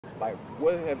Like,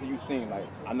 what have you seen? Like,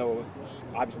 I know,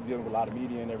 obviously dealing with a lot of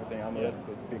media and everything. I know that's a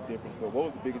big difference. But what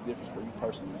was the biggest difference for you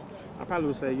personally? I probably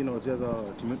would say,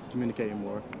 just communicating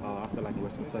more. I feel like in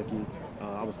West Kentucky,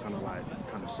 I was kind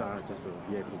of shy just to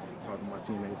be able to just talk to my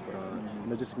teammates,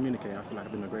 but just communicate. I feel like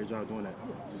I've done a great job doing that.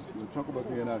 Just talk about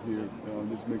being out here.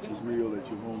 This makes it real at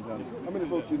your hometown. How many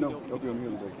folks you know up here on the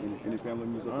hill today? Any family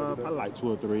members up there? Probably like 2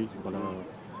 or 3, but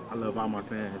I love all my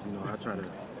fans. I try to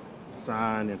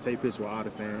sign and take pictures with all the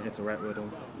fans, interact with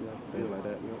them, things like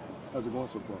that. Yeah. How's it going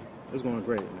so far? It's going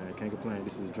great, man. Can't complain.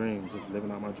 This is a dream, just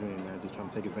living out my dream, man. Just trying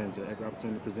to take advantage of every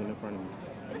opportunity presented in front of me.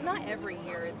 It's not every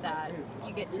year that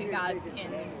you get 2 guys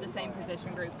in the same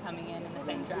position group coming in the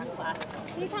same draft class.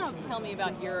 Can you kind of tell me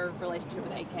about your relationship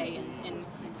with AK and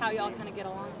how y'all kind of get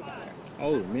along together?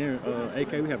 Oh, me and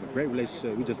AK, we have a great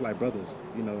relationship. We just like brothers.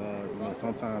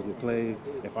 Sometimes with plays,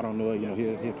 if I don't know it,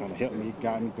 he'll kind of help me,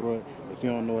 guide me through it. If you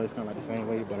don't know it, it's kind of like the same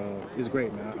way. But it's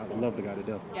great, man. I love the guy to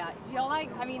death. Yeah. Do y'all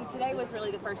today was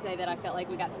really the first day that I felt like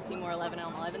we got to see more 11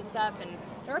 on 11 stuff, and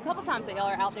there were a couple times that y'all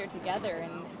are out there together.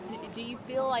 And do you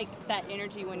feel like that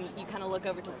energy when you kind of look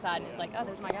over to the side and it's like, oh,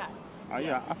 there's my guy?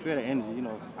 Yeah, I feel the energy.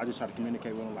 I just try to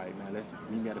communicate with him, like, man, let's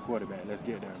meet me at the quarterback. Let's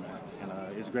get there, man.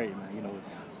 And it's great, man.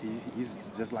 He's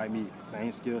just like me,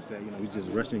 same skill set. We just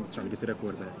rushing, trying to get to that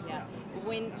quarterback. Yeah.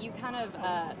 When you kind of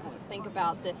think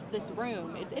about this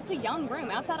room, it's a young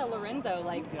room. Outside of Lorenzo,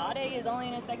 like, Ade is only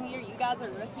in his 2nd year. You guys are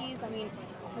rookies. I mean,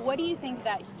 what do you think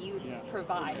that youth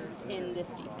provides in this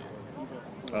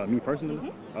defense? Me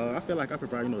personally, I feel like I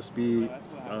provide, speed,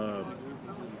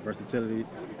 versatility,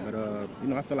 but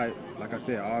I feel like I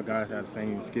said, all guys have the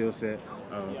same skill set,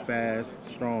 fast,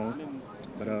 strong,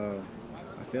 but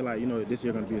I feel like this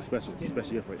year going to be a special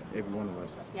year for every one of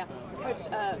us. Yeah, Coach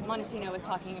Montalcino was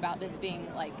talking about this being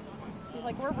like, he's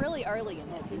like, we're really early in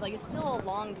this. He's like, it's still a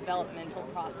long developmental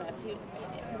process.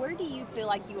 Where do you feel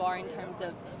like you are in terms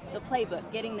of the playbook,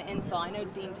 getting the install? I know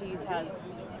Dean Pease has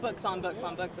books on books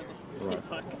on books of a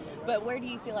book, but where do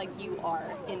you feel like you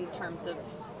are in terms of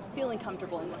feeling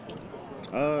comfortable in this game?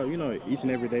 Each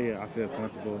and every day I feel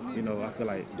comfortable. I feel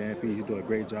like Dan P, he's doing a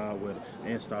great job with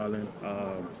installing,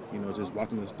 just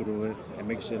walking us through it and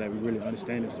making sure that we really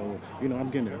understand it. So, I'm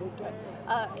getting there.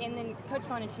 And then Coach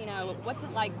Montalcino, what's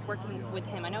it like working with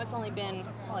him? I know it's only been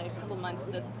probably a couple months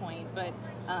at this point, but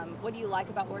what do you like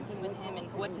about working with him,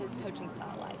 and what's his coaching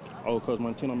style like? Oh, Coach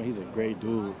Montalcino, man, he's a great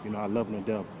dude. I love him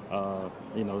to death.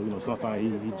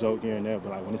 Sometimes he joke here and there,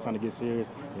 but like when it's time to get serious,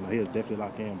 he'll definitely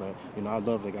lock in. But I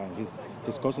love the guy.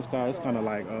 His coaching style is kind of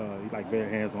like he's like very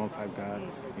hands-on type guy.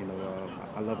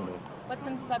 I love him though. What's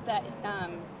some stuff that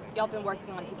y'all been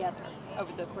working on together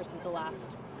over the course of the last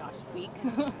week?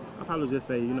 I'll probably just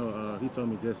say, he told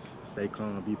me just stay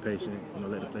calm, be patient,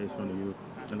 let the plays come to you.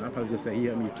 And I'll probably just say he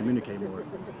helped me communicate more,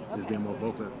 just being more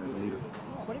vocal as a leader.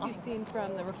 What have you seen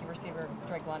from the rookie receiver,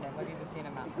 Drake London? What have you been seeing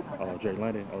him out? Oh, Drake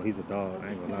London? Oh, he's a dog. I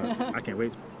ain't gonna lie. I can't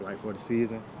wait for the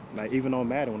season. Like, even on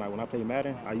Madden, when I play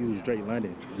Madden, I use Drake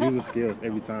London. Use his skills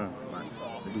every time.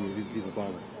 Like, dude, he's a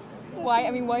baller. Why?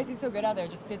 I mean, why is he so good out there?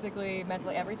 Just physically,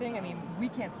 mentally, everything? I mean, we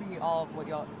can't see all of what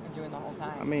y'all are doing the whole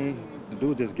time. I mean, the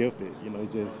dude just gifted. He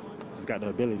just got the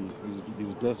abilities. He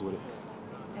was blessed with it.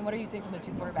 And what are you seeing from the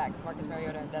 2 quarterbacks, Marcus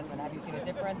Mariota and Desmond? Have you seen a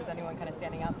difference? Is anyone kind of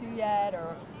standing out to you yet,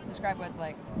 or describe what it's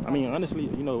like? I mean, honestly,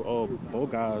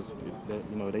 both guys,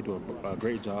 they do a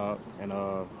great job, and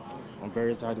I'm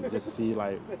very excited just to see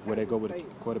where they go with the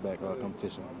quarterback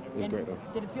competition. It's great though.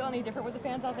 Did it feel any different with the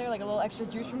fans out there? Like a little extra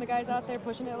juice from the guys out there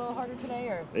pushing it a little harder today,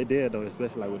 or? They did though,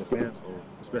 especially with the fans.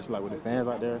 Especially with the fans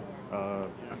out there.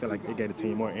 I feel like it gave the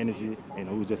team more energy, and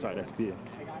who was just out there competing.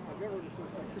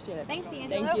 Appreciate it. Thanks, DeAngelo.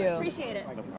 Thank you. Appreciate it.